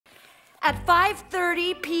At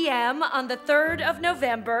 5:30 p.m. on the 3rd of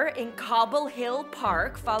November in Cobble Hill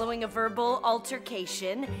Park, following a verbal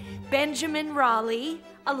altercation, Benjamin Raleigh,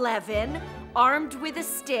 11, armed with a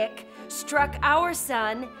stick, struck our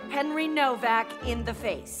son, Henry Novak, in the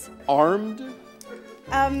face. Armed?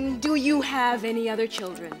 Do you have any other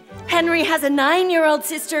children? Henry has a 9-year-old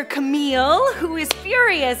sister, Camille, who is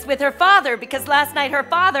furious with her father because last night her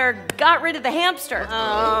father got rid of the hamster.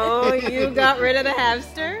 Oh, you got rid of the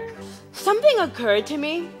hamster? Something occurred to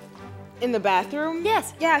me in the bathroom.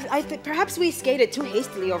 Yes. Yeah, I think perhaps we skated too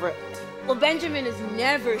hastily over it. Well, Benjamin has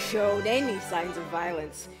never showed any signs of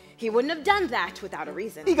violence. He wouldn't have done that without a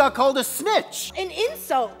reason. He got called a snitch. An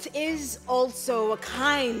insult is also a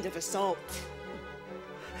kind of assault.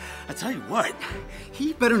 I tell you what,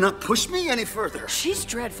 he better not push me any further. She's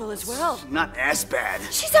dreadful as well. Not as bad.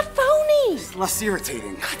 She's a phony. It's less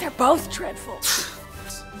irritating. God, they're both dreadful.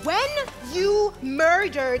 When you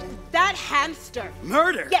murdered that hamster.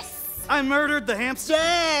 Murder? Yes. I murdered the hamster?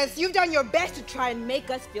 Yes, you've done your best to try and make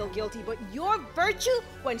us feel guilty, but your virtue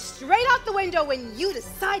went straight out the window when you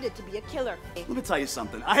decided to be a killer. Let me tell you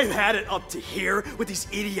something. I've had it up to here with these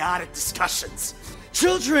idiotic discussions.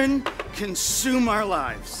 Children consume our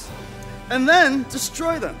lives and then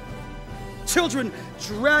destroy them. Children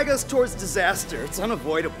drag us towards disaster. It's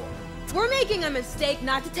unavoidable. We're making a mistake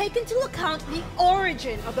not to take into account the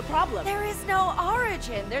origin of the problem. There is no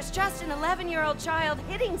origin. There's just an 11-year-old child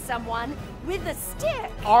hitting someone with a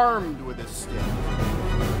stick. Armed with a stick.